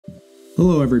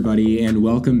Hello everybody, and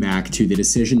welcome back to the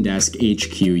Decision Desk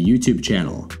HQ YouTube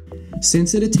channel.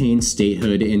 Since it attained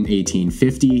statehood in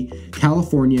 1850,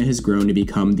 California has grown to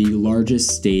become the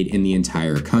largest state in the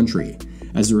entire country.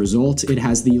 As a result, it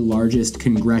has the largest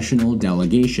congressional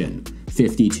delegation,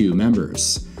 52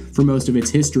 members. For most of its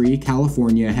history,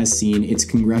 California has seen its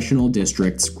congressional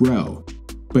districts grow.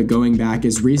 But going back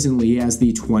as recently as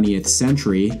the 20th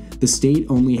century, the state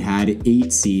only had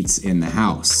 8 seats in the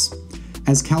House.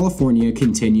 As California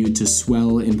continued to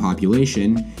swell in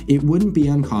population, it wouldn't be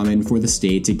uncommon for the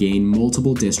state to gain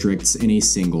multiple districts in a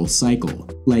single cycle,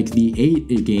 like the 8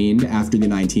 it gained after the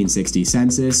 1960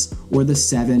 census, or the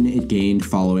 7 it gained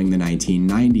following the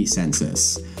 1990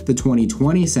 census. The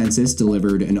 2020 census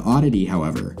delivered an oddity,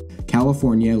 however.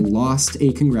 California lost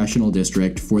a congressional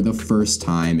district for the first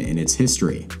time in its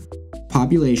history.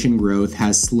 Population growth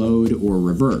has slowed or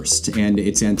reversed, and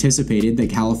it's anticipated that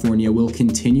California will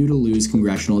continue to lose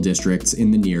congressional districts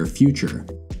in the near future.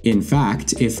 In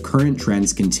fact, if current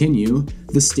trends continue,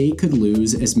 the state could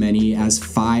lose as many as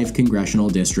 5 congressional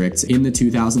districts in the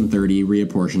 2030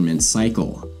 reapportionment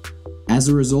cycle. As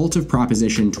a result of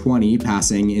Proposition 20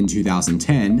 passing in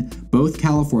 2010, both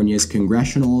California's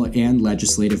congressional and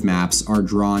legislative maps are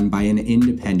drawn by an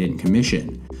independent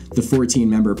commission. The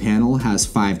 14-member panel has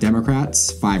 5 Democrats,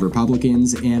 5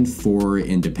 Republicans, and 4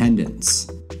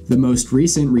 independents. The most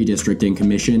recent redistricting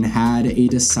commission had a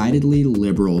decidedly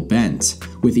liberal bent,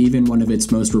 with even one of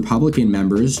its most Republican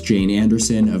members, Jane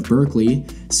Anderson of Berkeley,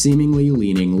 seemingly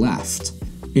leaning left.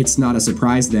 It's not a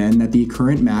surprise then that the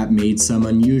current map made some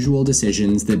unusual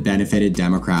decisions that benefited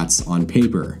Democrats on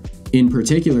paper. In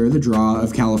particular, the draw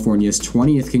of California's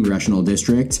 20th congressional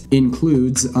district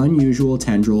includes unusual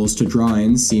tendrils to draw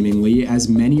in seemingly as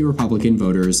many Republican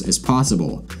voters as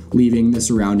possible, leaving the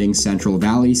surrounding Central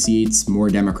Valley seats more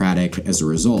Democratic as a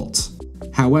result.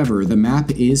 However, the map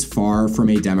is far from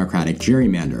a Democratic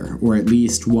gerrymander, or at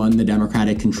least one the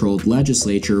Democratic-controlled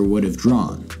legislature would have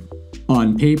drawn.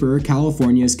 On paper,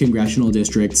 California's congressional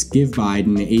districts give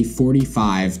Biden a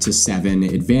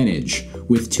 45-7 advantage,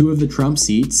 with 2 of the Trump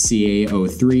seats,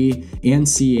 CA03 and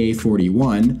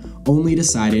CA41, only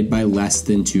decided by less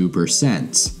than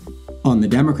 2%. On the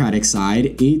Democratic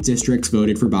side, 8 districts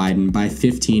voted for Biden by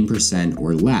 15%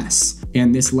 or less,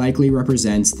 and this likely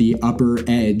represents the upper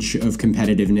edge of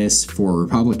competitiveness for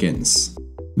Republicans.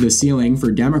 The ceiling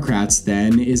for Democrats,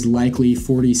 then, is likely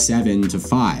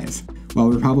 47-5. While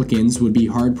Republicans would be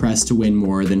hard-pressed to win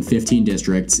more than 15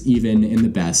 districts even in the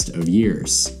best of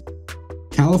years.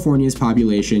 California's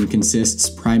population consists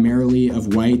primarily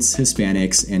of whites,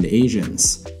 Hispanics, and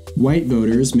Asians. White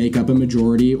voters make up a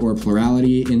majority or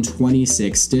plurality in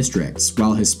 26 districts,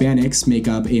 while Hispanics make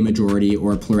up a majority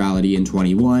or plurality in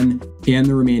 21, and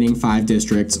the remaining 5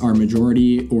 districts are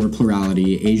majority or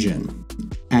plurality Asian.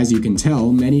 As you can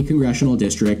tell, many congressional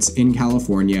districts in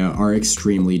California are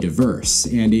extremely diverse,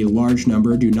 and a large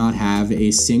number do not have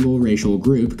a single racial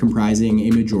group comprising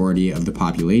a majority of the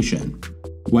population.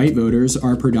 White voters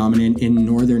are predominant in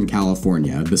Northern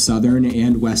California, the southern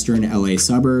and western LA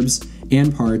suburbs,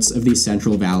 and parts of the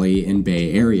Central Valley and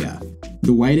Bay Area.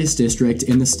 The whitest district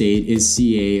in the state is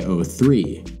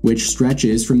CA03, which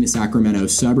stretches from the Sacramento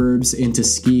suburbs into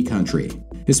ski country.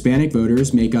 Hispanic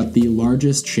voters make up the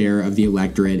largest share of the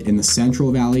electorate in the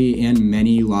Central Valley and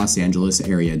many Los Angeles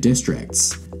area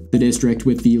districts. The district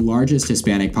with the largest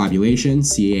Hispanic population,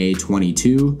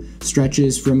 CA22,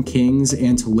 stretches from Kings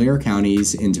and Tulare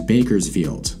counties into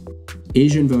Bakersfield.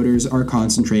 Asian voters are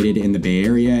concentrated in the Bay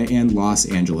Area and Los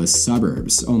Angeles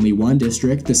suburbs. Only one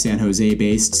district, the San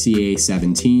Jose-based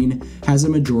CA17, has a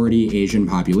majority Asian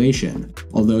population,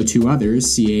 although 2 others,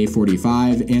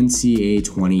 CA45 and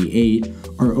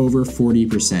CA28, are over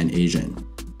 40% Asian.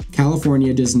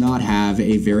 California does not have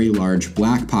a very large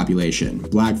black population.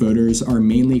 Black voters are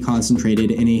mainly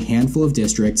concentrated in a handful of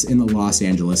districts in the Los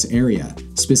Angeles area,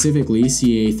 specifically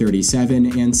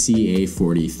CA37 and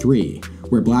CA43,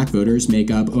 where black voters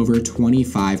make up over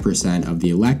 25% of the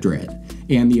electorate,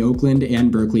 and the Oakland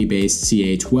and Berkeley-based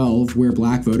CA12, where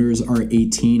black voters are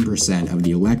 18% of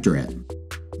the electorate.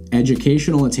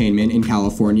 Educational attainment in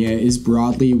California is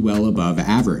broadly well above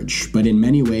average, but in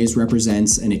many ways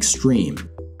represents an extreme.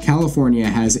 California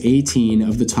has 18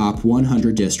 of the top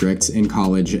 100 districts in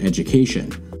college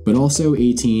education, but also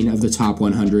 18 of the top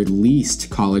 100 least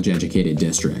college-educated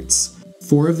districts.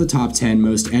 4 of the top 10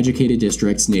 most educated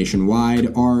districts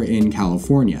nationwide are in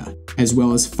California, as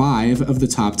well as 5 of the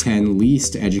top 10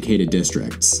 least educated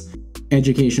districts.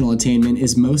 Educational attainment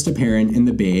is most apparent in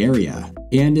the Bay Area,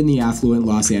 and in the affluent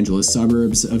Los Angeles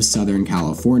suburbs of Southern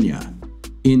California.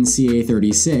 In CA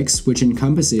 36, which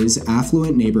encompasses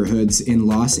affluent neighborhoods in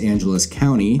Los Angeles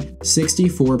County,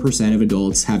 64% of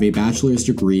adults have a bachelor's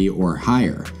degree or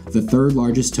higher, the third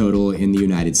largest total in the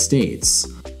United States.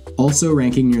 Also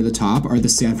ranking near the top are the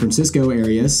San Francisco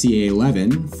area CA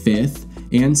 11, 5th,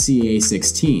 and CA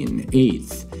 16,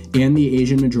 8th, and the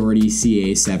Asian majority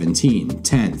CA 17,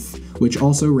 10th, which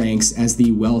also ranks as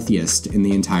the wealthiest in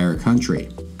the entire country.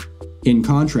 In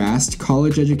contrast,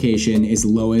 college education is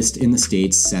lowest in the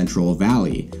state's Central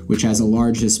Valley, which has a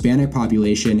large Hispanic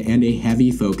population and a heavy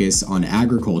focus on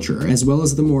agriculture, as well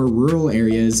as the more rural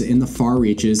areas in the far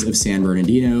reaches of San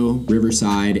Bernardino,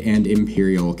 Riverside, and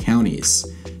Imperial counties.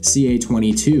 CA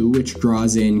 22, which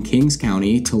draws in Kings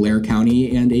County, Tulare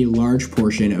County, and a large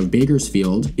portion of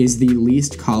Bakersfield, is the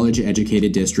least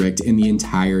college-educated district in the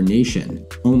entire nation.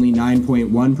 Only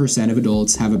 9.1% of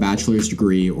adults have a bachelor's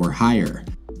degree or higher.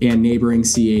 And neighboring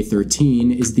CA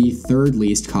 13 is the third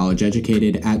least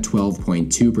college-educated at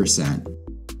 12.2%.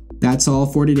 That's all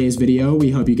for today's video. We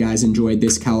hope you guys enjoyed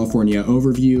this California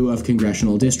overview of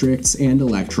congressional districts and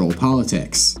electoral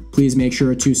politics. Please make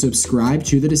sure to subscribe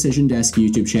to the Decision Desk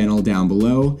YouTube channel down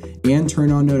below and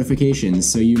turn on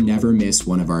notifications so you never miss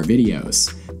one of our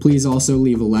videos. Please also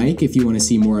leave a like if you want to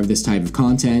see more of this type of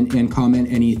content, and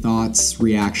comment any thoughts,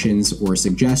 reactions, or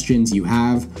suggestions you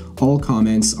have. All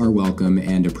comments are welcome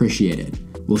and appreciated.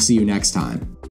 We'll see you next time.